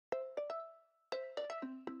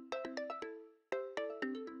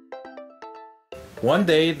One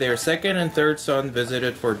day, their second and third son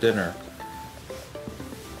visited for dinner.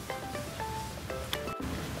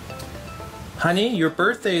 Honey, your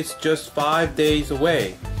birthday is just 5 days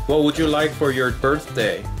away. What would you like for your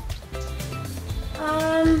birthday?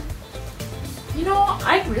 You know,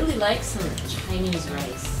 I'd really like some Chinese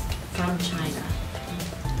rice from China.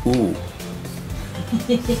 Ooh.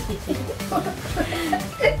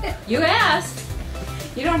 You asked.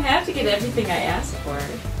 You don't have to get everything I asked for.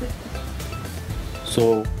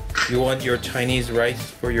 So, you want your Chinese rice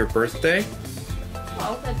for your birthday?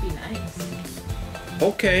 Well, that'd be nice.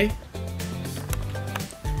 Okay.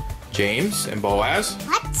 James and Boaz?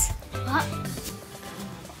 What?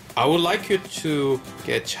 I would like you to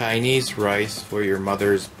get Chinese rice for your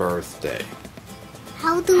mother's birthday.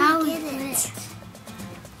 How do we get it?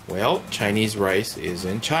 Well, Chinese rice is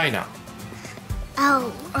in China.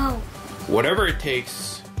 Oh. Whatever it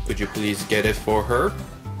takes, could you please get it for her?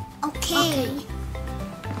 Okay.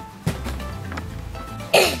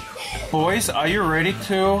 Boys, are you ready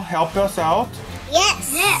to help us out?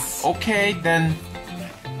 Yes. Okay, then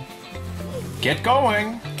get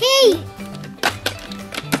going. Okay.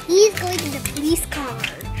 He's going in the police car.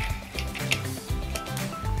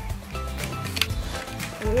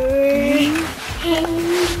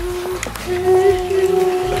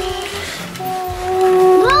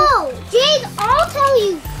 No, Jake, I'll tell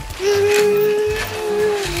you.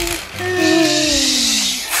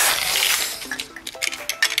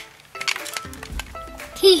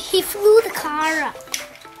 He flew the car up.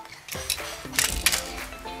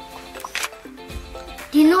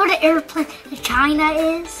 Do you know what an airplane in China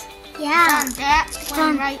is? Yeah. That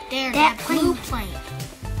plane right there. That blue plane.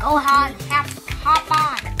 Go ahead, hop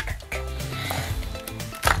on.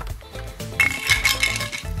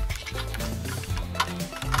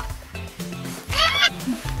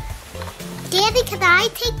 Daddy, can I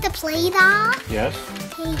take the plate off? Yes.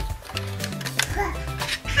 Okay.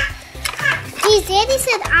 Please, Daddy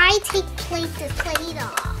said I take the plate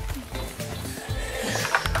off.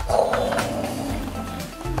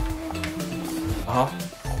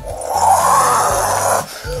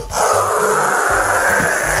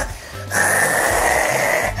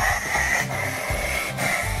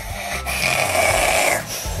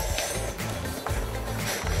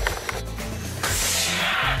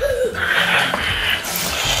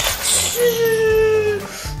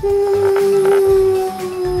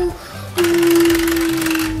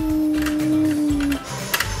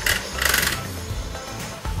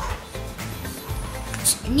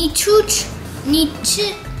你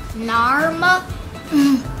去哪儿吗？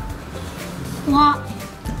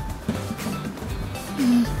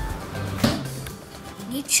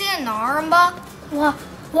你去哪儿吗？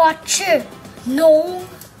我去农。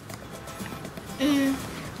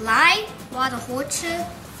来我的火车。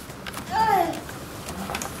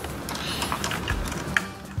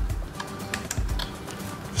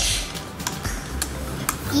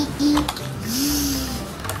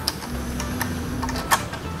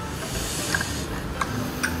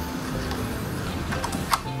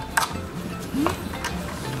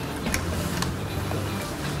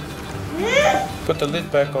Put the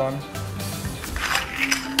lid back on.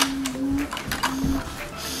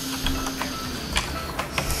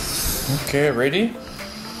 Okay, ready?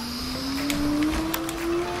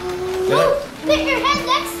 Put your head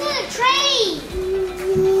next to the train.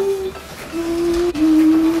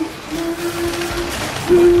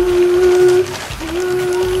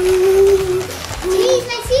 Jeez,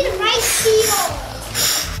 I see the rice field.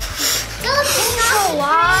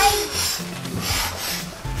 Philip,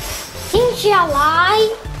 停下来。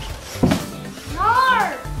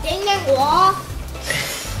Nard, 等等我。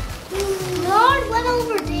Nard went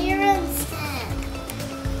over there instead.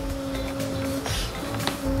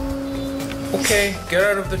 Okay, get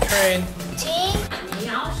out of the train.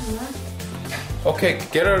 Okay,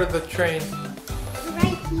 get out of the train.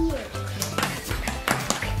 Right here.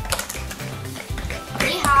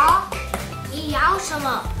 你好，你要什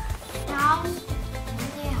么？你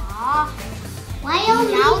好，我要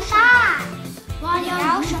米饭。你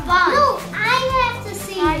要什么？ No, I have to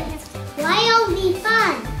say it. 我要米饭。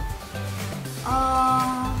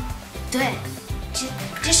对，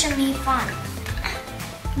这是米饭。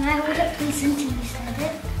 Can I hold it please until you said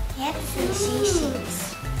it? Yes, she.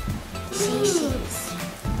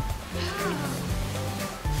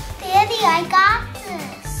 Daddy, I got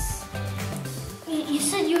this. You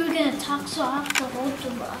said you were gonna talk, so I have to hold the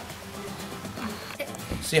book.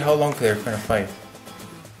 See how long they're gonna fight.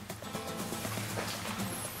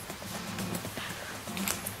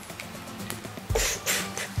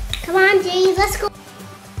 Come on, James, let's go.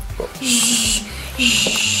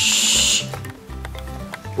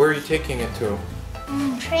 Where are you taking it to?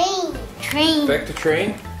 Train. Back to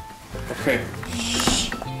train? Okay.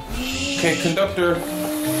 Okay, conductor.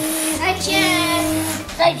 Again.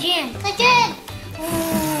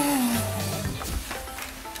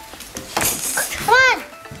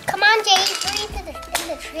 Come on, James. Hurry into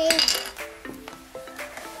the train.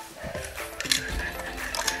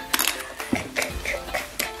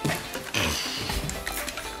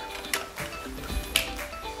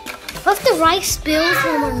 What if the rice spills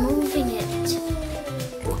when we're moving it?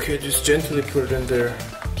 Okay, just gently put it in there.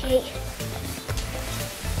 Okay.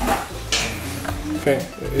 Okay.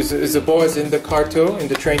 Is the boys in the car too? In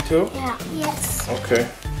the train too? Yeah. Yes. Okay.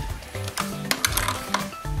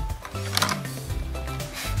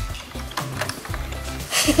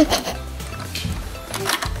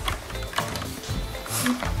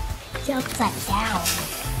 It's upside down.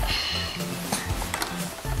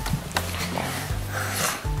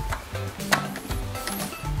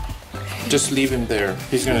 Just leave him there.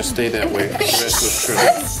 He's gonna stay that way the rest of the trip.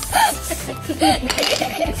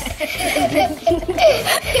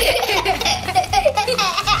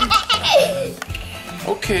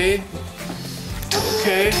 Okay.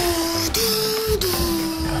 Okay.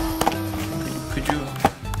 Could you?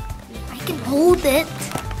 I can hold it.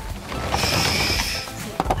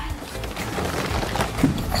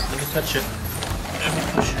 Let me touch it. Let me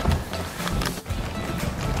push it.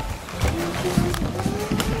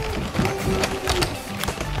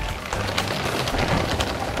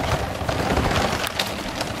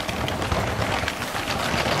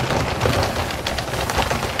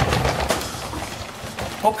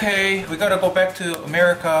 Okay, we gotta go back to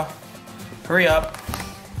America. Hurry up.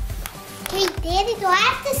 Hey, Daddy, do I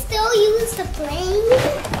have to still use the plane?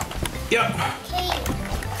 Yep. Okay.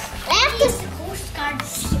 I have to. Coast Guard.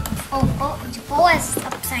 Oh, the boy is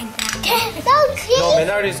upside down. No,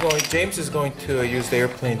 Menard is going. James is going to use the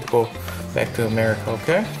airplane to go back to America.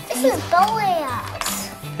 Okay. This is Boaz.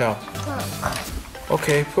 Yeah. Look.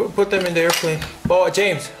 Okay, put them in the airplane. Oh,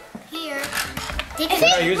 James. Here. We're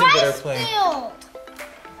not using the airplane. Field.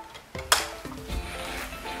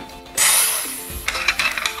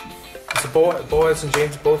 Is Boaz and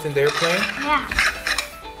James both in the airplane? Yeah.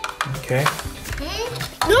 Okay.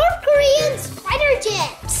 North Korean spider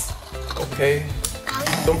jets. Okay.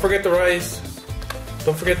 Don't forget the rice.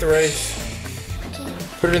 Don't forget the rice. Okay.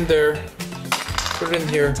 Put it in there. Put it in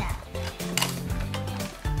here.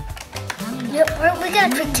 Yep, we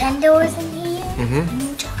gotta pretend there was in here.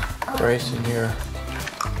 Mm-hmm. Rice in here.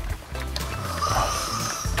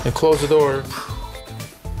 And close the door.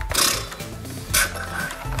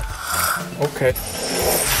 Okay.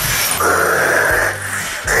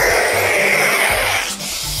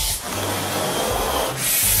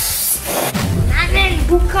 나는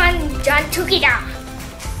북한 전투기다.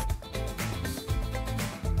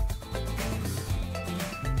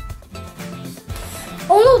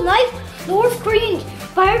 Oh no, North Korean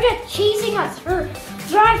fighter jet chasing us.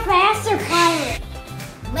 Drive faster, pilot.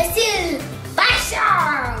 Missile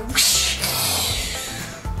faster.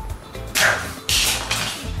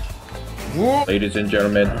 Ladies and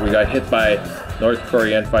gentlemen, we got hit by North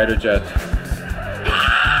Korean fighter jet.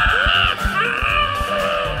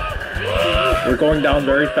 We're going down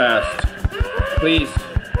very fast. Please,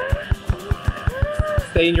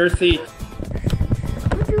 stay in your seat.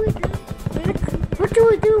 What do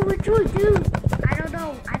we do? I don't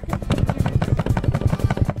know. I think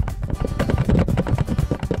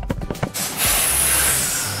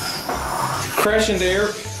Crash in the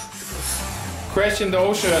air. Crash in the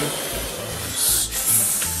ocean.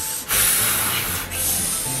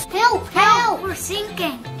 Help! We're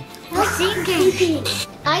sinking.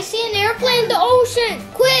 I see an airplane in the ocean.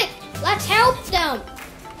 Quick, let's help them.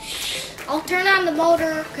 I'll turn on the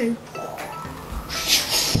motor. Okay.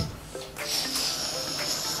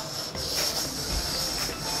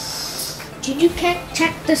 Did you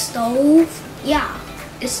check the stove? Yeah,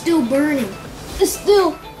 it's still burning. It's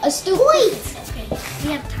still. Wait. Okay, we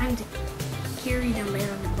have time to carry them in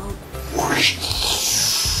on the boat.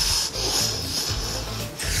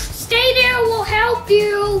 Stay there, we'll help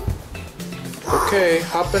you. Okay,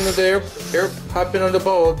 hop into the hop in on the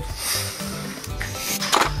boat.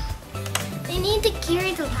 They need to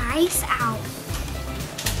carry the rice out.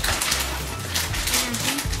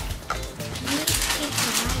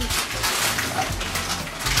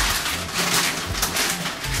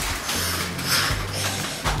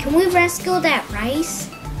 Can we rescue that rice?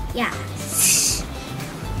 Yeah.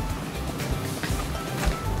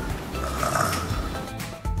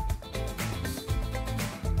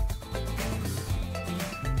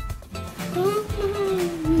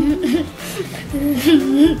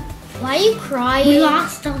 Why are you crying? We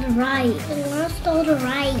lost all the rice. We lost all the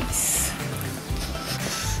rice.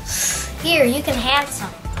 Here, you can have some.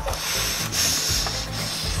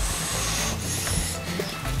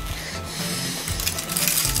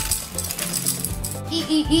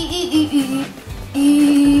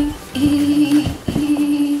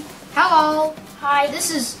 Hello. Hi. This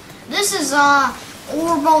is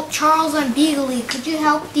Orville, Charles, and Beagley. Could you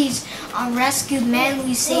help these rescued men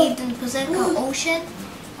we saved in the Pacific Ocean?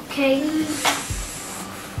 Okay.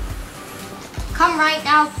 Come right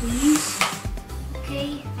now, please.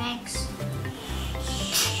 Okay, thanks.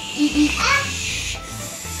 There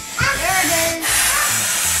it is.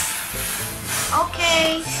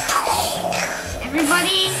 Okay.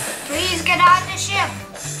 Everybody, please get on the ship.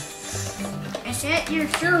 It's at your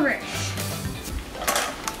service.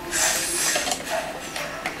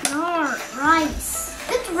 No, rice.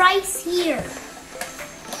 Put rice here.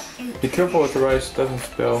 Be careful with the rice, doesn't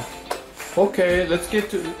spill. Okay, let's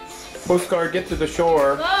get to Coast Guard. Get to the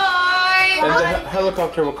shore, Bye. and the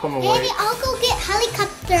helicopter will come away. Daddy, I'll go get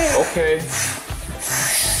helicopter. Okay.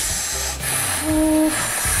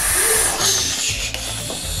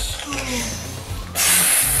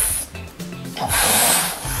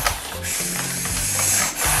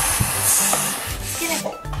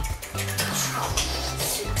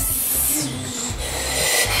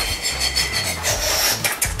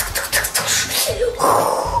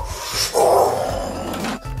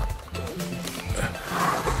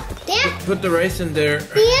 Put the rice in there.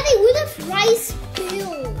 Daddy, what if rice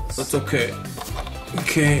spills? That's okay.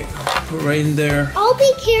 Okay, put right in there. I'll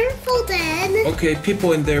be careful then. Okay,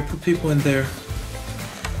 people in there. Put people in there.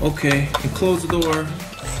 Okay, and close the door.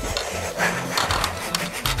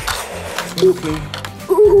 Okay.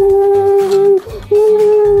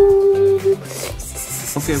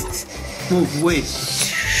 Okay. Move. Wait.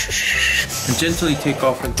 And gently take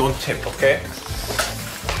off and don't tip. Okay.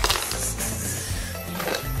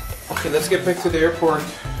 Okay, let's get back to the airport.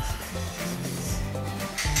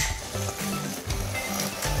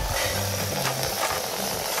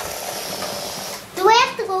 Do I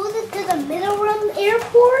have to go to the middle room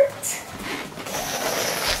airport?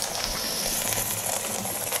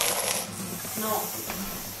 No.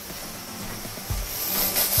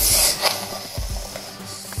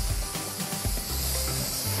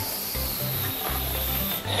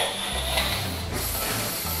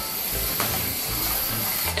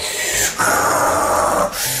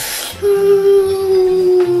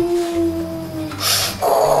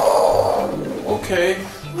 Okay.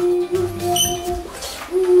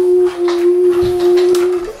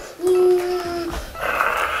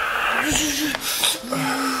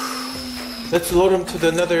 Let's load him to the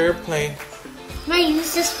another airplane. Can I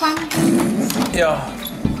use this one? Yeah.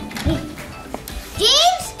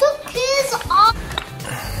 James took his off.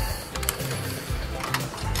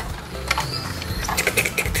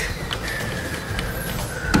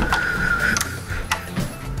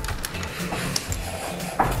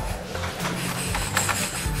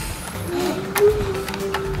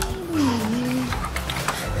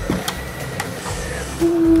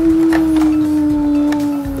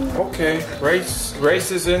 Okay.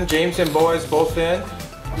 Race is in. James and Boaz both in.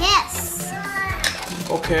 Yes.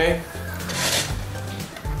 Okay.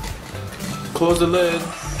 Close the lid.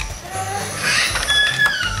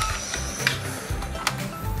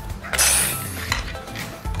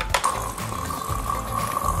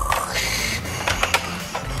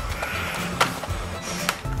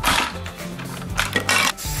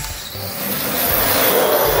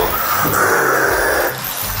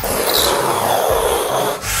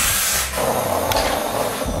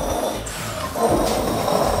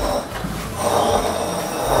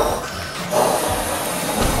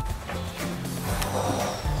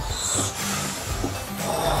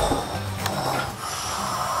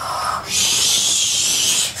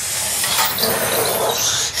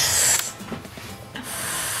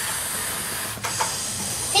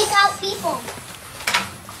 Take out people.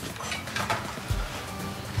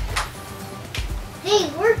 Hey,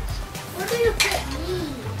 we're gonna put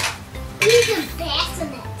these are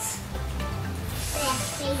bassinets. That's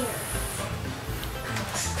fair.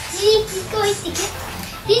 Do you think he's going to get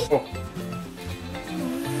these? Oh.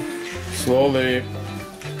 Slowly.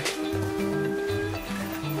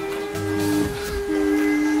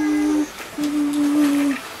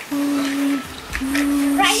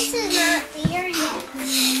 Rice is not there yet.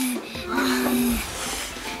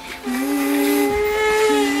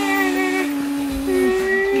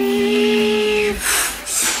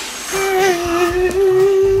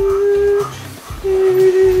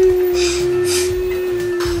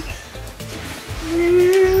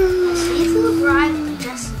 These will grind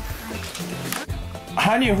just fine.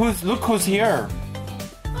 Honey, look who's here.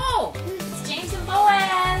 Oh, it's James and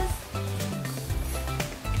Boaz.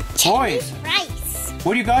 Boys, Rice.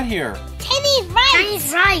 what do you got here? Chinese rice.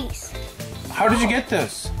 Chinese rice. How did you get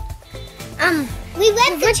this? We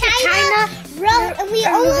went to China, and we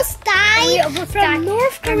almost died from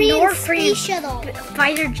North Korean space shuttle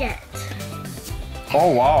fighter jet.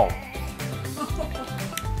 Oh, wow.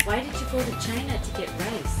 Why did you go to China to get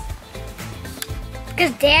rice?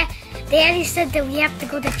 Because Daddy said that we have to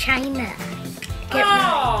go to China. Get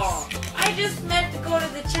Oh, I just meant to go to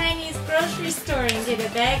the Chinese grocery store and get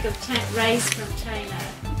a bag of rice from China.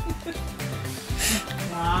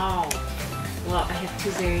 Wow. Well, I have two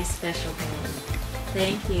very special ones.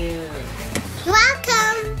 Thank you. You're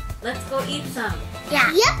welcome. Let's go eat some.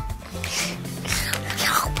 Yeah. Yep.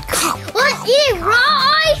 What? Eat raw